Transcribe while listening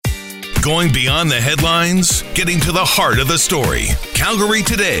Going beyond the headlines, getting to the heart of the story. Calgary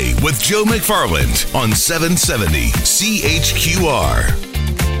Today with Joe McFarland on 770 CHQR.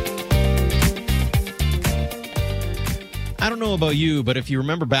 I don't know about you, but if you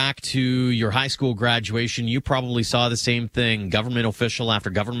remember back to your high school graduation, you probably saw the same thing. Government official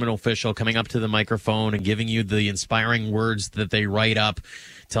after government official coming up to the microphone and giving you the inspiring words that they write up,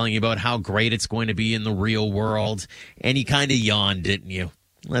 telling you about how great it's going to be in the real world. And you kind of yawned, didn't you?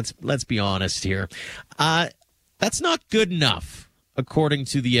 Let's be honest here. That's not good enough, according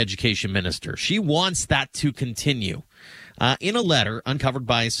to the Education Minister. She wants that to continue. In a letter uncovered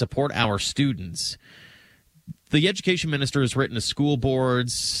by Support Our Students, the Education Minister has written to school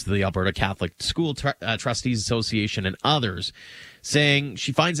boards, the Alberta Catholic School Trustees Association, and others, saying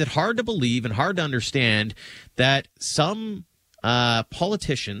she finds it hard to believe and hard to understand that some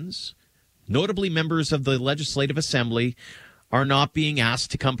politicians, notably members of the Legislative Assembly, are not being asked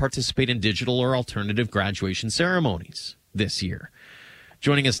to come participate in digital or alternative graduation ceremonies this year.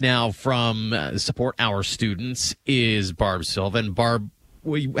 Joining us now from Support Our Students is Barb Silva. And Barb,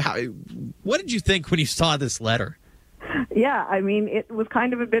 what did you think when you saw this letter? Yeah, I mean, it was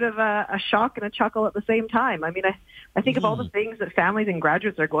kind of a bit of a shock and a chuckle at the same time. I mean, I think of all the things that families and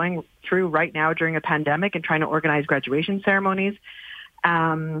graduates are going through right now during a pandemic and trying to organize graduation ceremonies.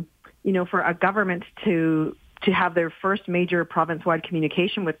 For a government to have their first major province-wide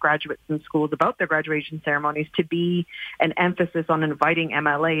communication with graduates in schools about their graduation ceremonies to be an emphasis on inviting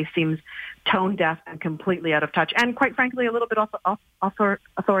MLAs seems tone-deaf and completely out of touch, and quite frankly, a little bit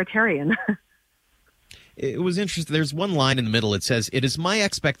authoritarian. It was interesting. There's one line in the middle. It says, "It is my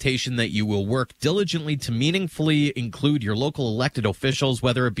expectation that you will work diligently to meaningfully include your local elected officials,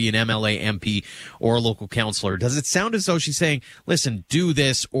 whether it be an MLA, MP, or a local councillor." Does it sound as though she's saying, listen, do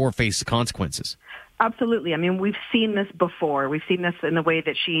this or face the consequences? Absolutely. I mean, we've seen this before. We've seen this in the way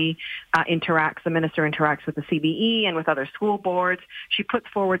that she the minister interacts with the CBE and with other school boards. She puts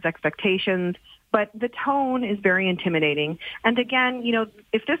forward expectations, but the tone is very intimidating. And again,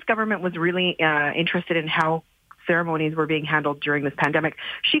 if this government was really interested in how ceremonies were being handled during this pandemic,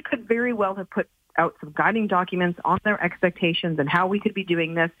 she could very well have put out some guiding documents on their expectations and how we could be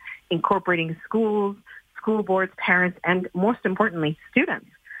doing this, incorporating schools, school boards, parents, and most importantly, students.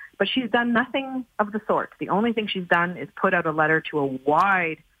 But she's done nothing of the sort. The only thing she's done is put out a letter to a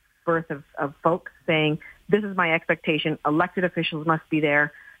wide berth of folks saying, this is my expectation. Elected officials must be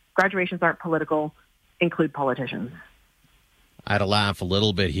there. Graduations aren't political. Include politicians. I had to laugh a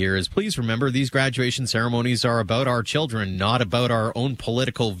little bit here. Please remember, these graduation ceremonies are about our children, not about our own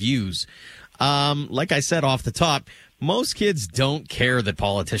political views. Like I said off the top, most kids don't care that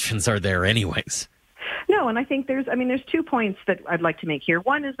politicians are there anyways. No, and I think there's 2 points that I'd like to make here.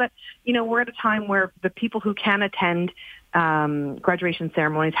 One is that, we're at a time where the people who can attend graduation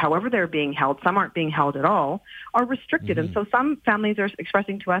ceremonies, however they're being held, some aren't being held at all, are restricted. Mm-hmm. And so some families are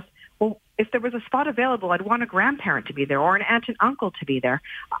expressing to us, well, if there was a spot available, I'd want a grandparent to be there or an aunt and uncle to be there.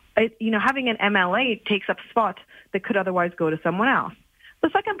 Having an MLA takes up a spot that could otherwise go to someone else. The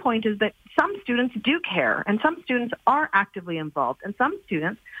second point is that some students do care, and some students are actively involved, and some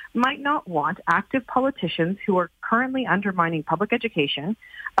students might not want active politicians who are currently undermining public education,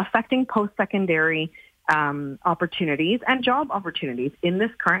 affecting post-secondary opportunities and job opportunities in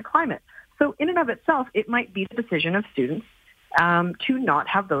this current climate. So in and of itself, it might be the decision of students to not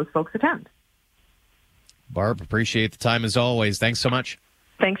have those folks attend. Barb, appreciate the time as always. Thanks so much.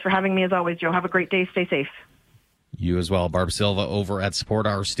 Thanks for having me as always, Joe. Have a great day. Stay safe. You as well, Barb Silva over at Support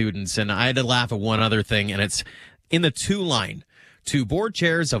Our Students. And I had to laugh at one other thing, and it's in the line to board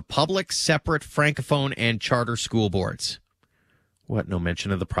chairs of public, separate, francophone, and charter school boards. What, no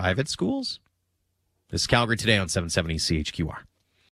mention of the private schools? This is Calgary Today on 770 CHQR.